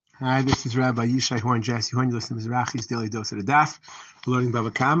Hi, this is Rabbi Yishai Horn, Jesse Horn. You listen to Mizrachi's Daily Dose of the Daf. We're learning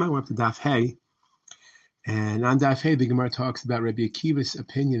Bava Kama. We're up to Daf Hey. And on Daf Hey, the Gemara talks about Rabbi Akiva's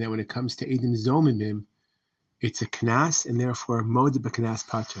opinion that when it comes to Eidim Zomimim, it's a knas, and therefore Moed b'knas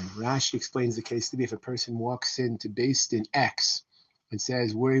pater. Rashi explains the case to be if a person walks into based in X and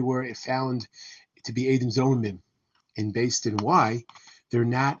says we were found to be Eidim Zomimim in based in Y, they're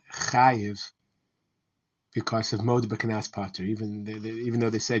not chayiv because of Moed b'knas pater. Even though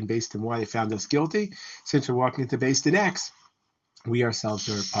they said based in Y they found us guilty, since we're walking into based in X, we ourselves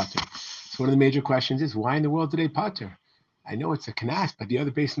are pater. So one of the major questions is, why in the world do they pater? I know it's a knas, but the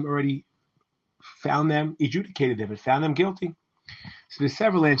other based already found them, adjudicated them, and found them guilty. So there's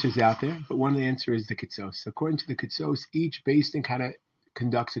several answers out there, but one of the answers is the Kitsos. According to the Kitsos, each Basin kind of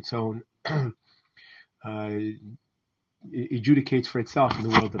conducts its own, adjudicates for itself in the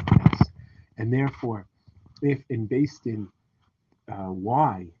world of Knas. And therefore, if in Basin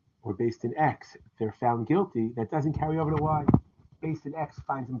Y or Basin X, they're found guilty, that doesn't carry over to Y. Basin X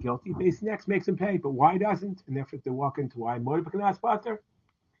finds them guilty, Basin X makes them pay, but Y doesn't, and therefore if they walk into Y, Moed b'knas pater.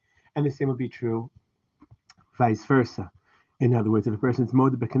 And the same would be true vice versa. In other words, if a person's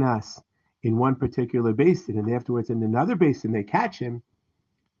Moed b'knas in one particular basin and afterwards in another basin they catch him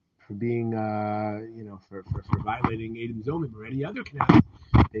for being, for violating Eidim Zomim or any other knas,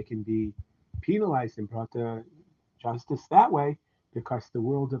 they can be penalized and brought to justice that way because the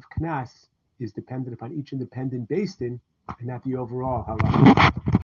world of knas is dependent upon each independent basin and not the overall halakha.